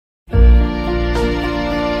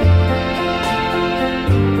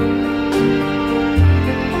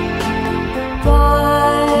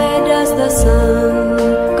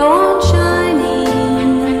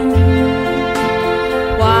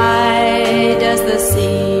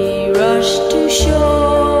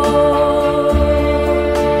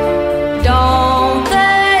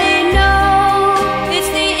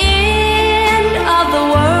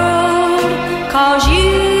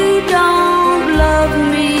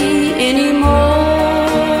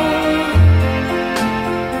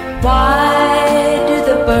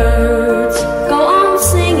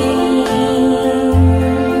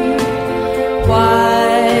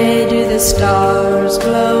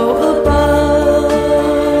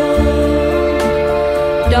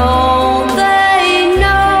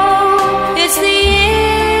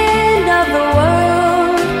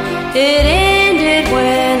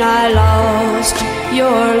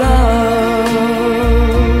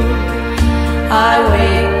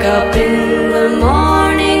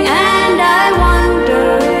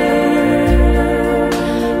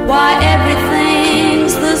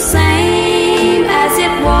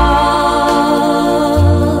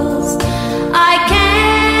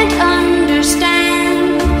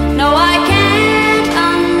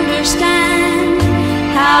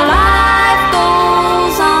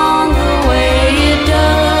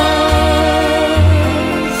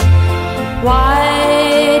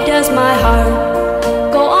my heart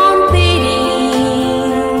go on beating?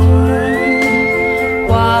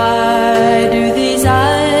 Why do these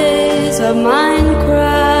eyes of mine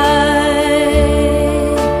cry?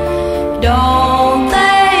 Don't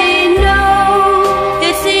they know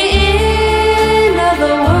it's the end of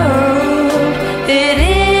the world? It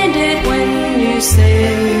ended when you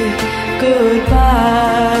said goodbye.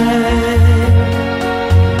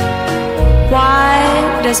 Why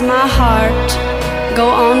does my heart go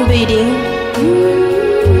on beating?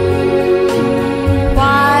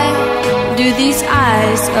 Why do these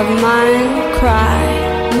eyes of mine cry?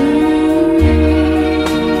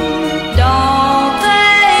 Don't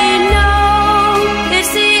they know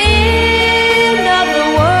it's the end of the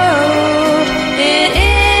world? It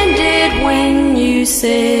ended when you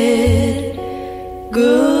said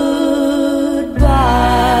goodbye.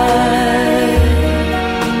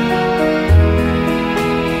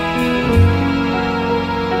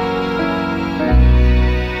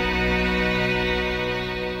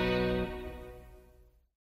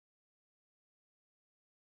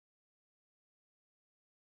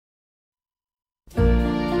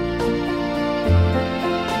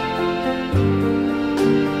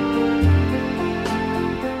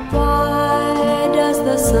 Why does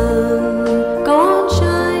the sun go on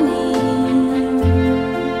shining?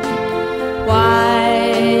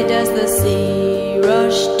 Why does the sea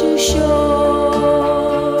rush to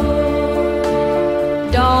shore?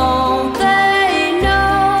 Don't they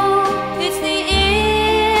know it's the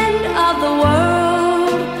end of the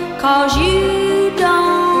world? 'Cause you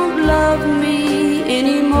don't love me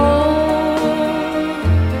anymore.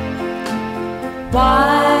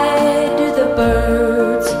 Why do the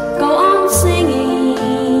birds go on singing?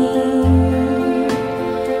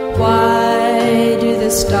 Why do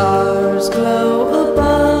the stars glow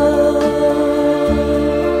above?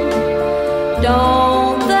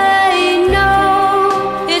 Don't they know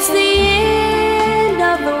it's the end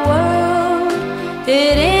of the world?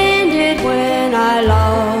 It ended when I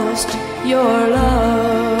lost your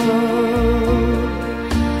love.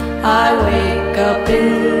 I wake up in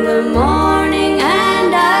the morning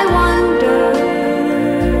and I wonder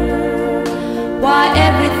why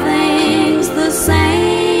everything's the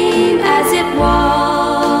same as it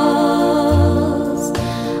was.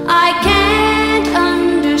 I can't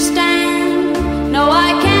understand, no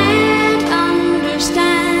I can't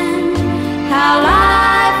understand how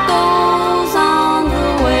life goes on the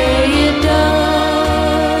way it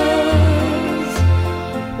does.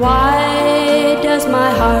 Why does my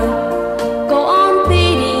heart go on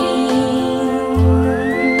beating?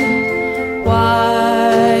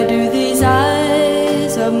 Why do these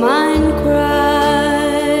eyes of mine cry?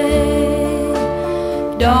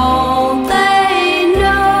 Don't they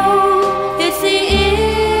know it's the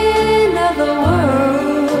end of the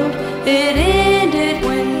world? It ended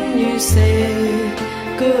when you said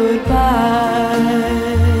goodbye.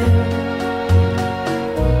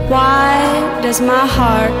 Why does my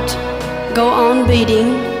heart go on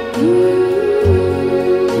beating?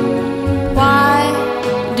 Why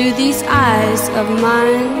do these eyes of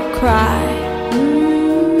mine cry?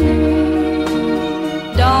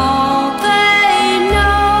 Don't they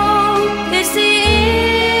know it's the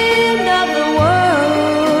end of the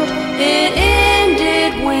world? It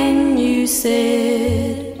ended when you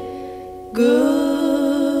said goodbye.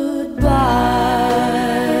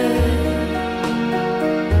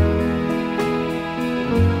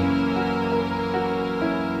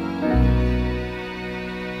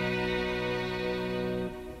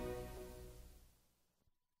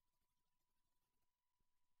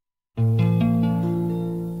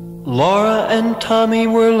 Laura and Tommy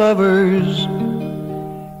were lovers.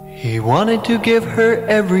 He wanted to give her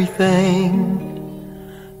everything: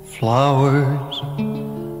 flowers,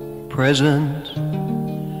 presents,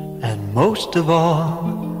 and most of all,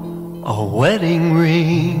 a wedding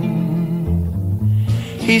ring.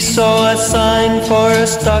 He saw a sign for a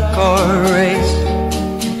stock car race,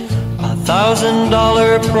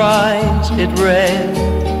 $1,000 prize, it read.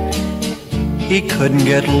 He couldn't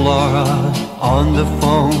get Laura on the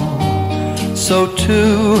phone, so to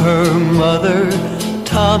her mother,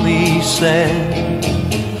 Tommy said,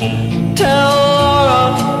 "Tell Laura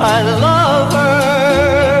I love her.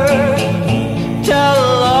 Tell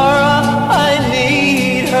Laura I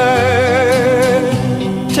need her.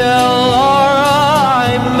 Tell Laura I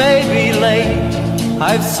may be late.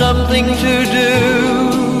 I've something to do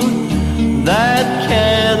that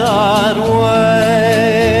cannot wait."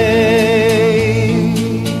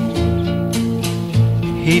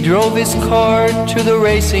 He drove his car to the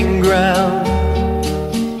racing ground.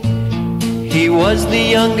 He was the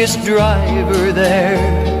youngest driver there.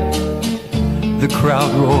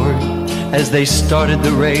 crowd roared as they started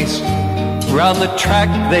the race. Round the track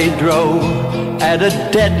they drove at a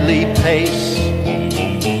deadly pace.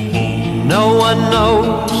 No one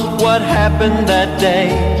knows what happened that day,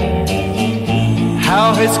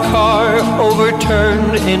 how his car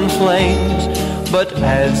overturned in flames. But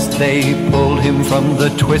as they pulled him from the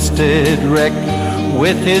twisted wreck,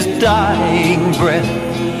 with his dying breath,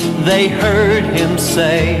 they heard him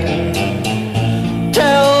say,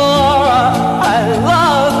 "Tell Laura I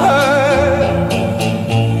love her.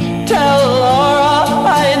 Tell Laura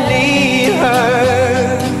I need her.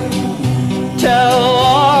 Tell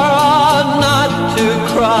Laura not to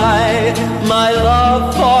cry. My love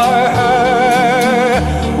for her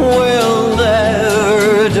will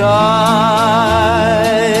never die."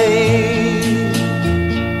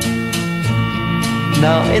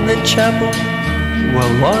 Now in the chapel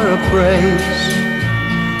where Laura prays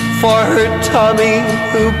for her Tommy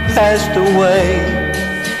who passed away,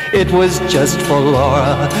 it was just for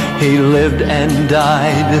Laura he lived and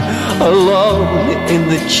died. Alone in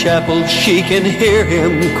the chapel she can hear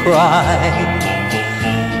him cry,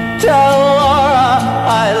 "Tell Laura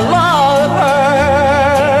I love her.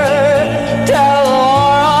 Tell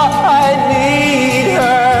Laura I need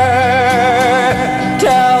her.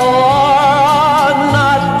 Tell Laura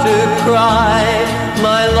not to cry.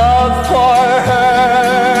 My love for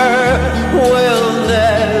her will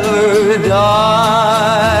never die."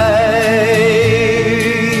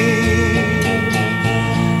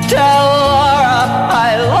 Tell Laura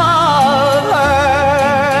I love her.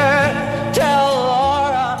 Tell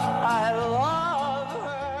Laura I love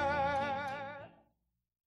her.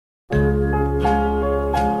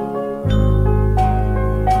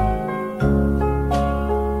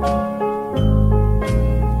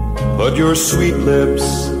 Put your sweet lips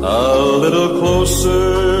a little closer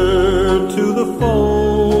to the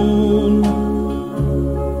phone.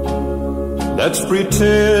 Let's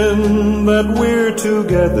pretend that we're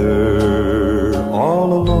together all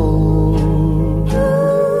alone.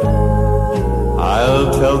 I'll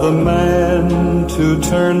tell the man to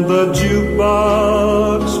turn the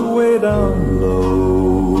jukebox way down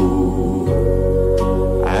low,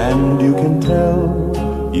 and you can tell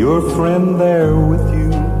your friend there with you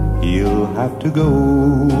he'll have to go.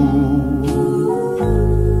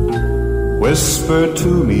 Whisper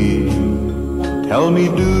to me, tell me,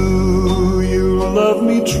 do you love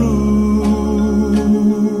me true?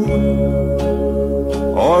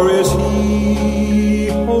 Or is he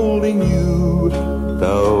holding you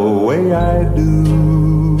the way I do?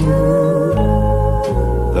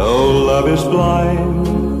 Though love is blind,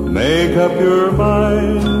 make up your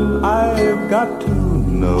mind, I've got to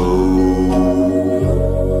know.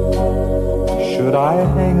 Should I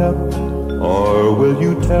hang up, or will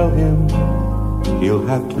you tell him he'll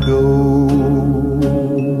have to go?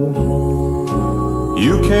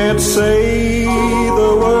 You can't say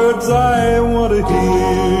the words I want to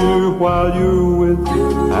hear while you're with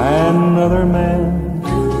another man.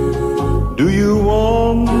 Do you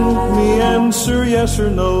want me answer yes or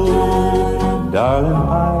no? Darling,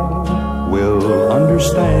 I will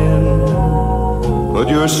understand. Put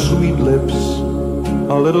your sweet lips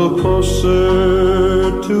a little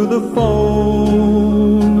closer to the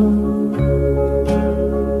phone.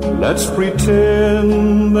 Let's pretend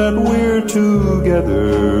that we're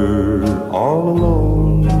together all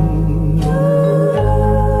alone.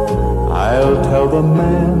 I'll tell the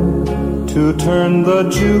man to turn the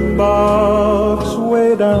jukebox way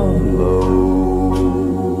down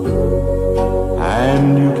low, and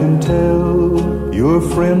you can tell your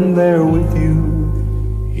friend there with you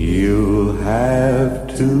he'll have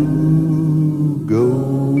to go.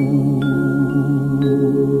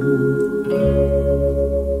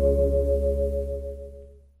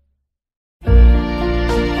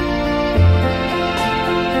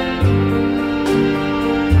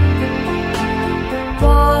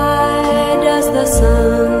 The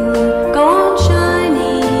sun go on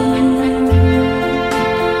shining?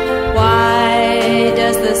 Why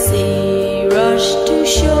does the sea rush to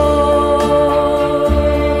shore?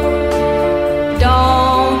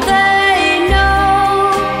 Don't they know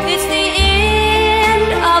it's the end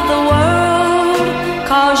of the world?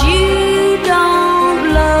 'Cause you don't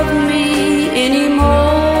love me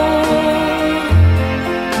anymore.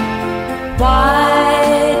 Why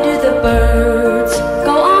do the birds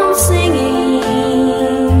go on singing?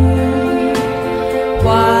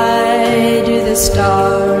 The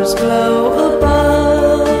stars glow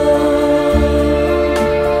above.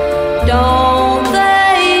 Don't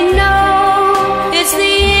they know it's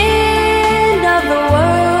the end of the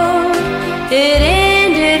world? It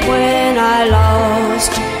ended when I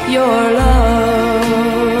lost your love.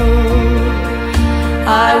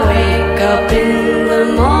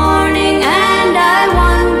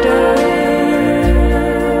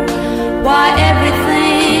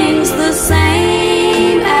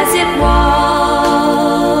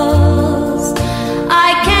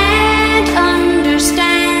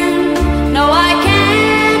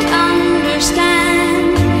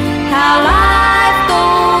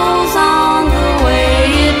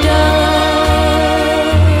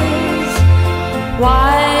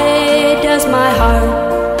 my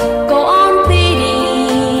heart go on beating?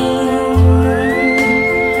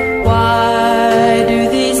 Why do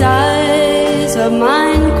these eyes of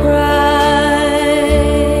mine cry?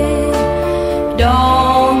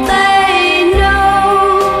 Don't they know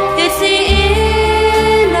it's the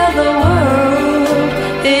end of the world?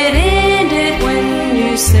 It ended when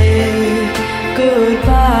you said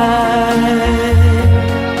goodbye.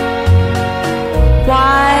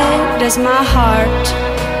 Why does my heart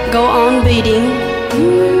go on beating?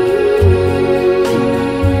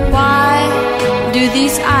 Why do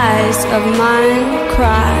these eyes of mine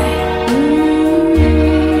cry?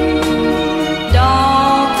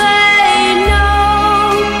 Don't they know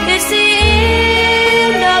it's the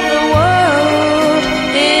end of the world?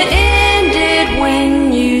 It ended when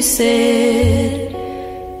you said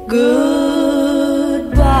goodbye.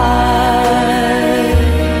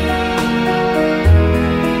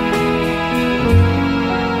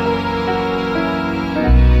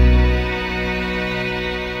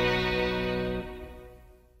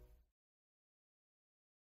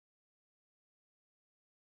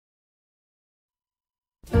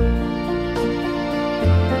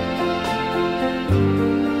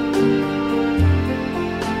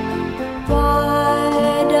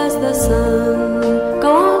 Why does the sun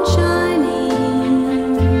go on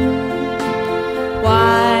shining?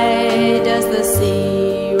 Why does the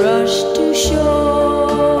sea rush to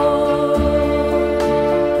shore?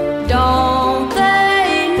 Don't they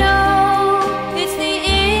know it's the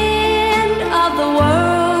end of the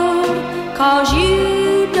world? 'Cause you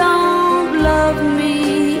don't love me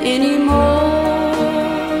anymore.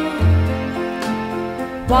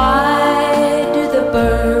 Why do the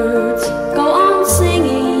birds go on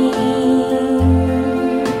singing?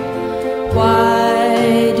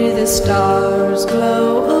 Why do the stars glow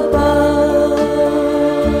above?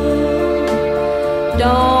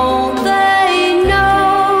 Don't they know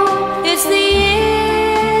it's the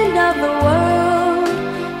end of the world?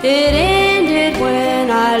 It ended when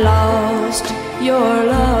I lost your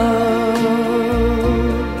love.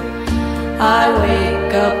 I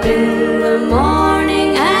wake up in the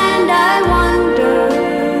morning and I wonder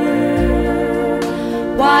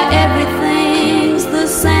why everything's the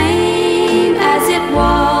same as it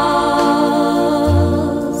was.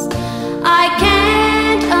 I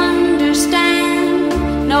can't understand,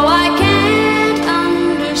 no I can't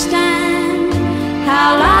understand how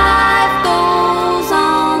life goes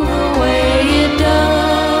on the way it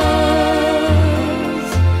does.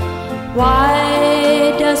 Why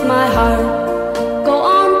does my heart go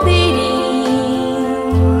on beating?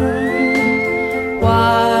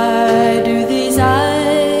 Why do these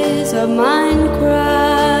eyes of mine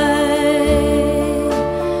cry?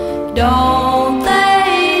 Don't they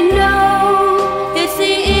know it's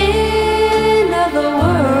the end of the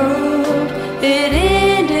world? It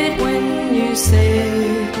ended when you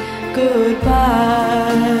said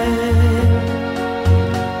goodbye.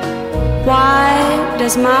 Why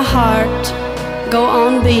does my heart go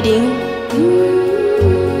on beating?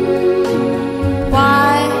 Why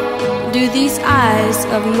do these eyes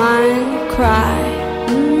of mine cry?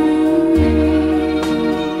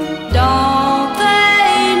 Don't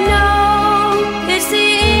they know it's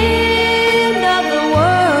the end of the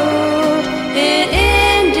world? It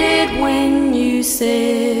ended when you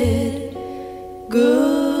said goodbye.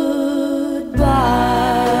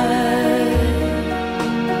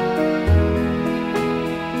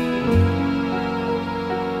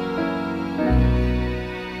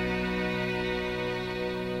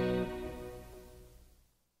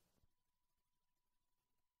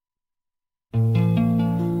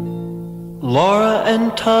 Laura and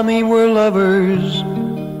Tommy were lovers.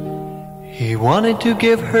 He wanted to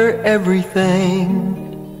give her everything.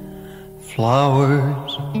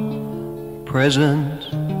 Flowers, presents,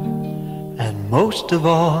 and most of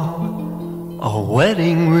all, a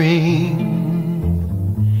wedding ring.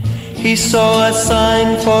 He saw a sign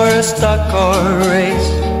for a stock car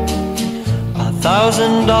race,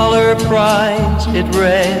 $1,000 prize it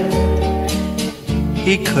read.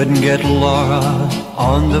 He couldn't get Laura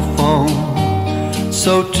on the phone,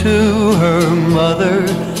 so to her mother,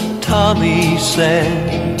 Tommy said,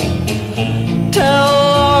 "Tell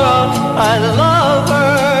Laura I love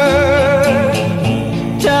her.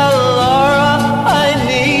 Tell Laura I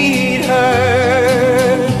need her.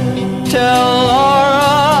 Tell Laura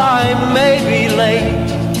I may be late.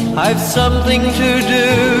 I've something to do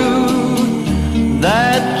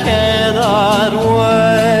that cannot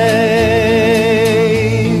wait."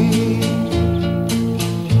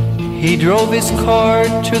 He drove his car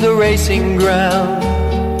to the racing ground.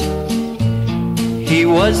 He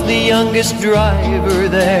was the youngest driver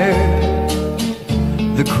there.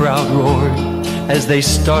 The crowd roared as they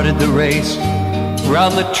started the race.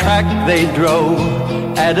 Round the track they drove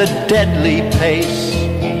at a deadly pace.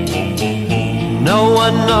 No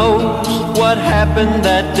one knows what happened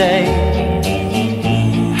that day,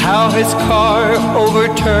 how his car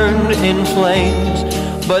overturned in flames.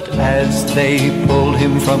 But as they pulled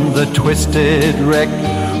him from the twisted wreck,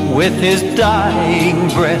 with his dying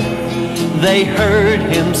breath, they heard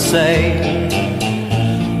him say,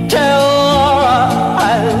 "Tell Laura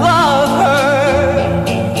I love her.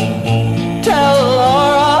 Tell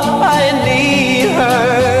Laura I need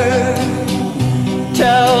her.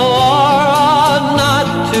 Tell Laura not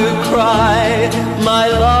to cry. My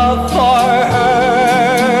love for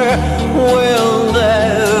her will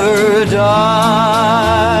never die."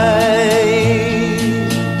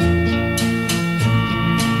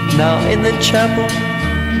 Now in the chapel,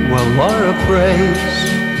 while Laura prays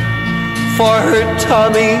for her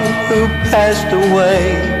Tommy who passed away,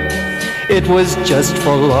 it was just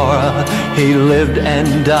for Laura he lived and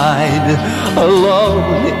died.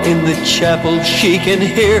 Alone in the chapel she can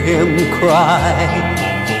hear him cry,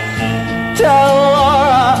 "Tell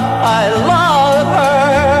Laura I love her.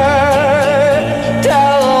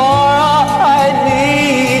 Tell Laura I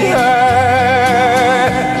need her.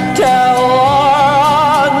 Tell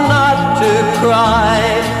Laura not to cry.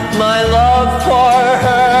 My love for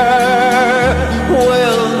her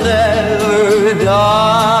will never die."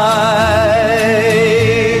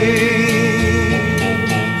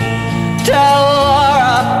 Tell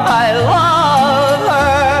Laura I love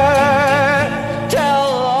her. Tell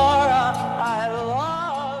Laura I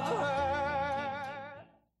love her.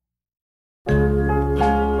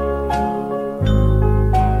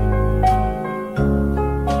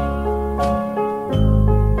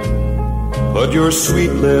 Put your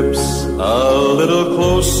sweet lips a little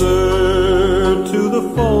closer to the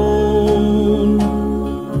phone.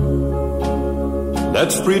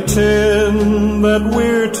 Let's pretend that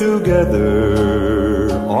we're together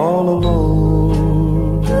all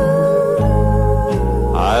alone.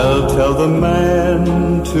 I'll tell the man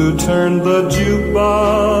to turn the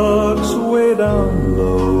jukebox way down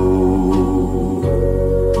low,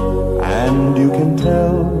 and you can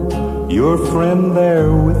tell your friend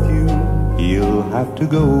there with you he'll have to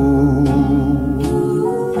go.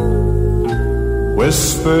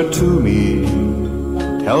 Whisper to me,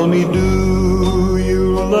 tell me, do you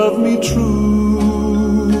love me true?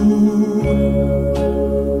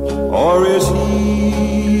 Or is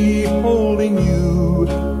he holding you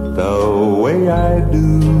the way I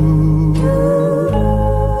do?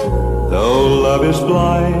 Though love is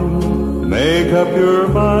blind, make up your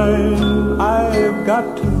mind, I've got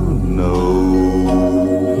to know.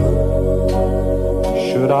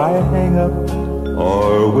 Should I hang up, or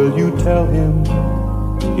will you tell him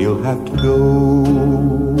he'll have to go?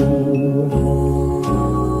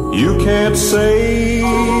 You can't say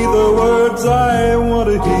the words I want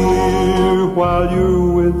to hear while you're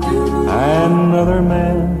with another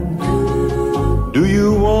man. Do you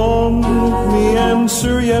want me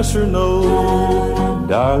answer yes or no?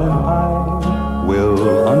 Darling, I will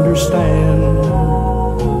understand.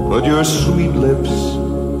 Put your sweet lips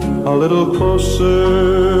a little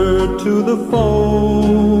closer to the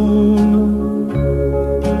phone.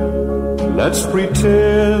 Let's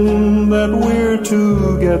pretend that we're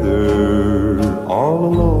together all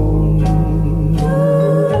alone.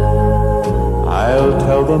 I'll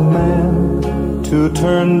tell the man to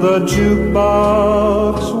turn the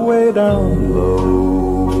jukebox way down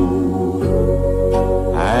low,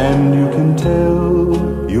 and you can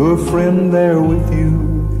tell your friend there with you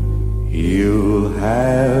he'll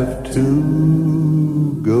have to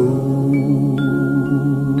go.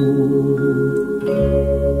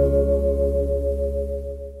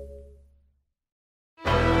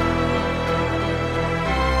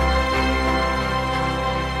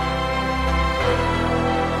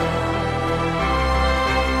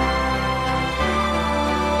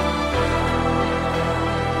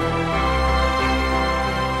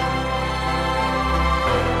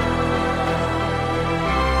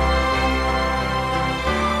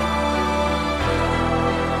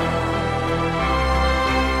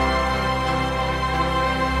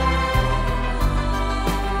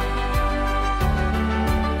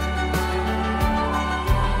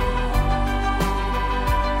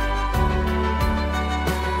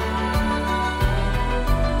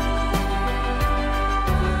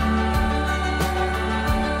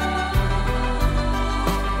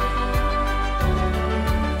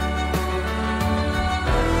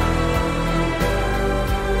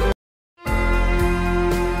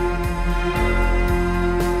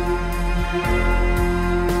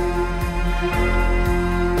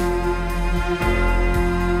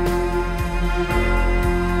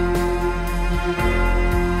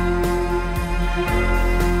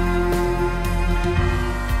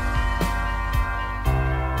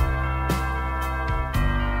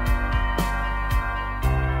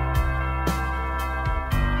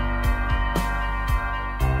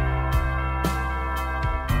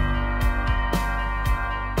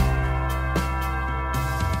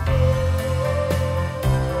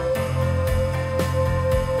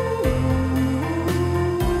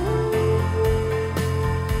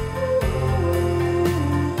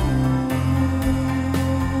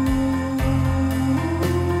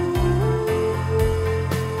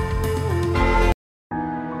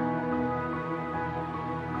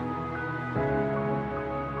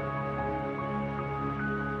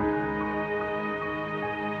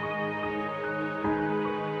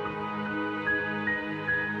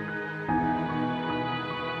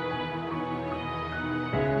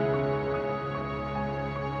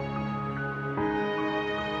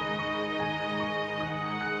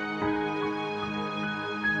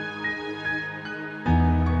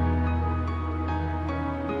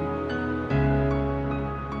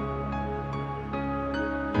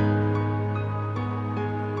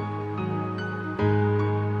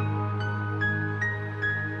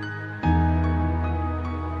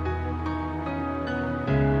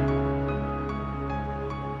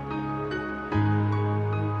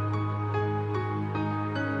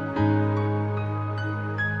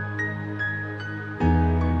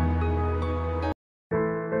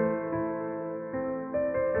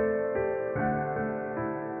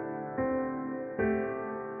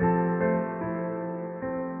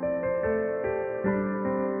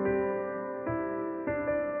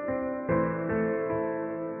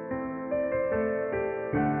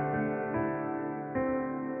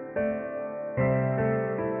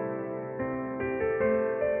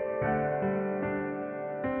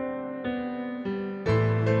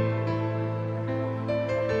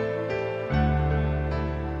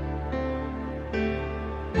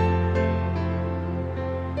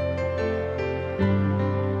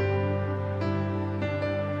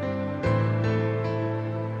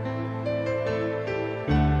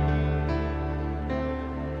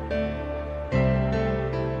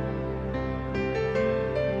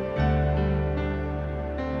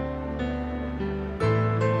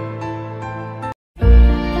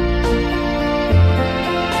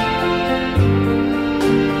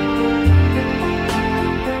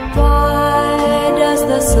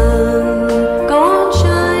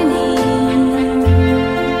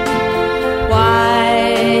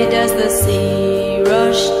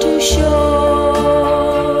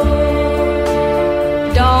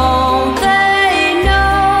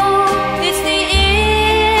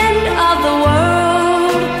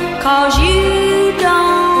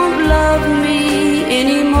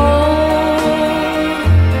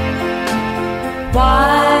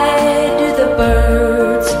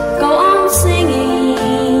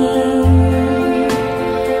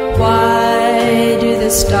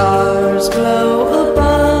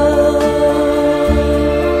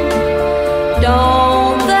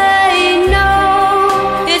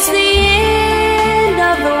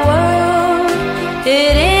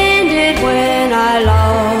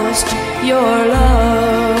 your love.